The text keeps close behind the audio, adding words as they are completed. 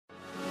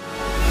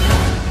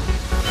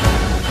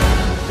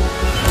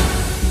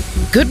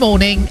Good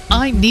morning,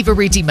 I'm Neva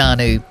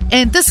Manu,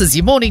 and this is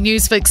your morning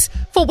news fix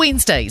for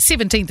Wednesday,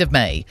 17th of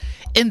May.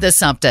 In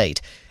this update,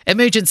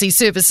 emergency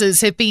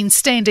services have been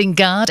standing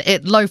guard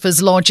at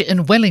Loafers Lodge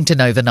in Wellington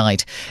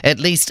overnight. At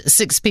least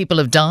 6 people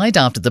have died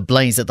after the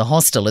blaze at the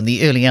hostel in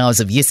the early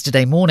hours of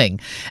yesterday morning.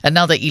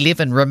 Another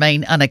 11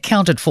 remain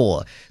unaccounted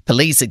for.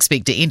 Police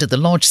expect to enter the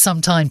lodge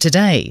sometime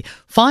today.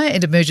 Fire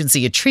and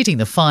emergency are treating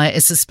the fire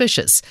as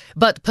suspicious,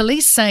 but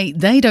police say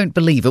they don't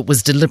believe it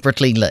was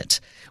deliberately lit.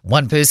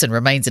 One person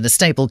remains in a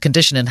stable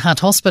condition in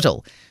Hutt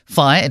Hospital.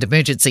 Fire and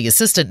Emergency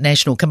Assistant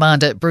National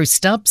Commander Bruce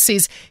Stubbs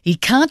says he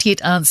can't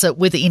yet answer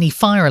whether any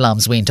fire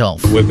alarms went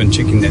off. We've been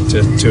checking that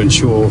to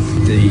ensure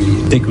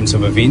the sequence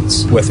of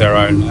events with our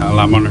own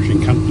alarm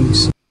monitoring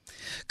companies.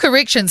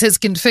 Corrections has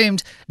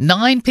confirmed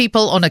 9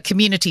 people on a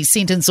community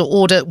sentence or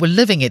order were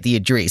living at the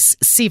address.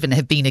 7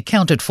 have been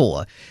accounted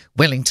for.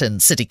 Wellington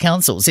City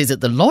Council says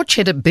that the lodge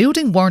had a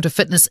building warrant of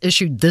fitness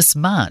issued this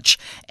March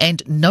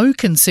and no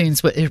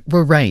concerns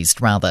were raised.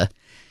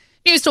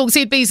 Newstalk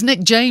ZB's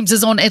Nick James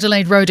is on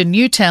Adelaide Road in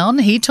Newtown.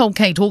 He told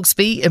Kate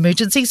Hawkesby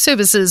emergency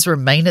services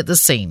remain at the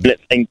scene.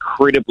 It's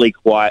incredibly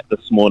quiet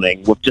this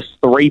morning with just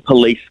 3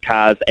 police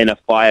cars and a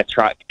fire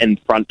truck in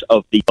front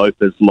of the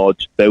Loafers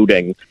Lodge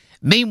building.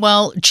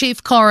 Meanwhile,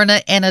 Chief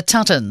Coroner Anna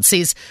Tutton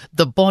says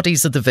the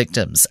bodies of the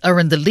victims are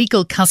in the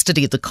legal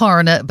custody of the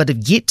coroner but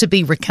have yet to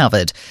be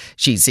recovered.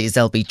 She says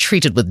they'll be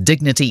treated with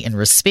dignity and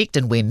respect,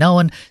 and where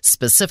known,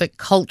 specific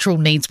cultural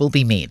needs will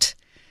be met.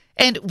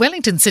 And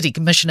Wellington City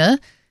Commissioner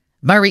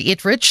Murray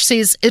Ettridge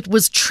says it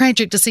was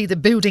tragic to see the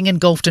building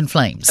engulfed in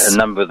flames. A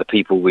number of the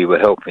people we were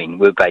helping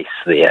were based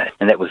there,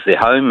 and that was their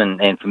home,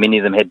 and for many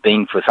of them had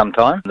been for some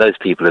time. Those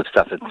people have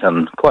suffered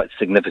some quite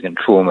significant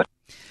trauma.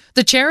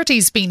 The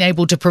charity's been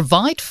able to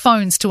provide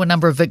phones to a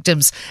number of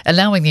victims,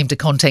 allowing them to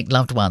contact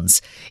loved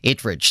ones.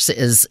 Ettridge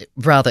is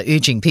rather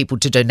urging people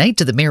to donate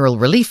to the Mayoral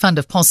Relief Fund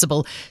if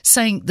possible,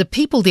 saying the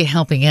people they're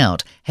helping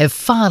out have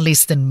far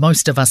less than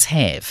most of us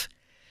have.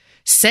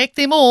 Sack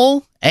them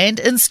all and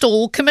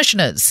install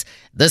commissioners.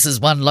 This is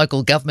one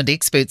local government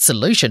expert's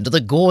solution to the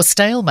Gore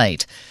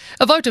stalemate.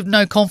 A vote of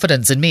no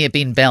confidence in Mayor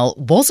Ben Bell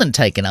wasn't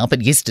taken up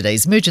at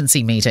yesterday's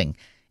emergency meeting.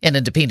 An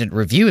independent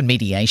review and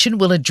mediation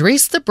will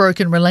address the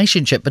broken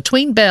relationship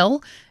between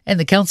Bell and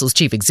the council's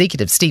chief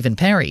executive, Stephen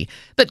Parry.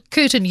 But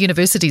Curtin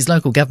University's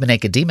local government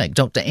academic,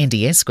 Dr.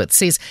 Andy Asquith,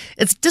 says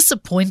it's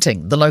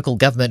disappointing the local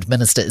government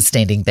minister is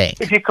standing back.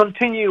 If you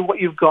continue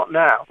what you've got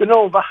now, then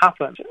all that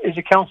happens is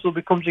the council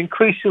becomes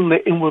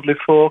increasingly inwardly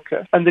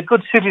focused, and the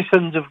good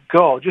citizens of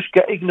God just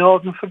get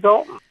ignored and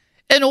forgotten.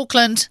 In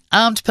Auckland,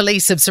 armed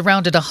police have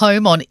surrounded a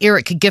home on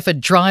Eric Gifford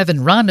Drive in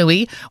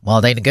Ranui while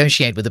they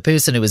negotiate with a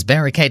person who has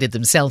barricaded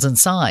themselves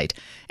inside.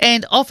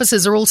 And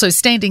officers are also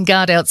standing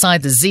guard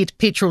outside the Z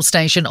petrol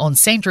station on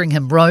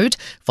Sandringham Road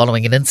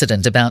following an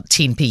incident about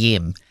 10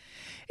 p.m.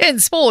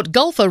 In sport,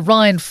 golfer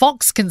Ryan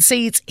Fox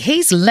concedes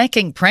he's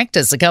lacking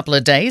practice a couple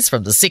of days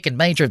from the second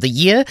major of the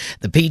year,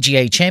 the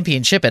PGA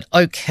Championship at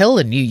Oak Hill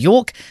in New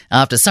York,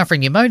 after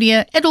suffering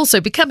pneumonia and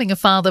also becoming a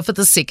father for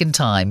the second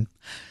time.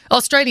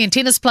 Australian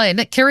tennis player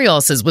Nick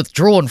Kyrgios is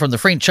withdrawn from the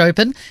French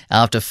Open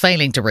after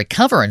failing to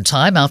recover in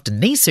time after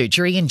knee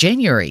surgery in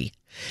January.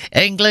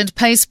 England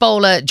pace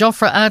bowler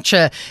Jofra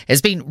Archer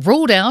has been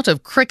ruled out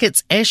of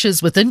cricket's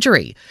Ashes with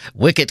injury.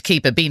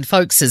 Wicket-keeper Ben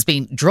Foakes has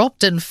been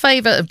dropped in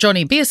favour of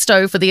Johnny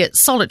Bairstow for their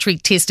solitary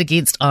test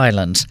against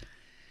Ireland.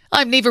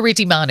 I'm Neva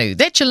Manu.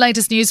 That's your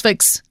latest news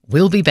fix.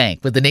 We'll be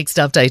back with the next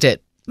update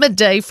at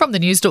midday from the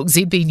Newstalk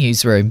ZB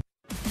newsroom.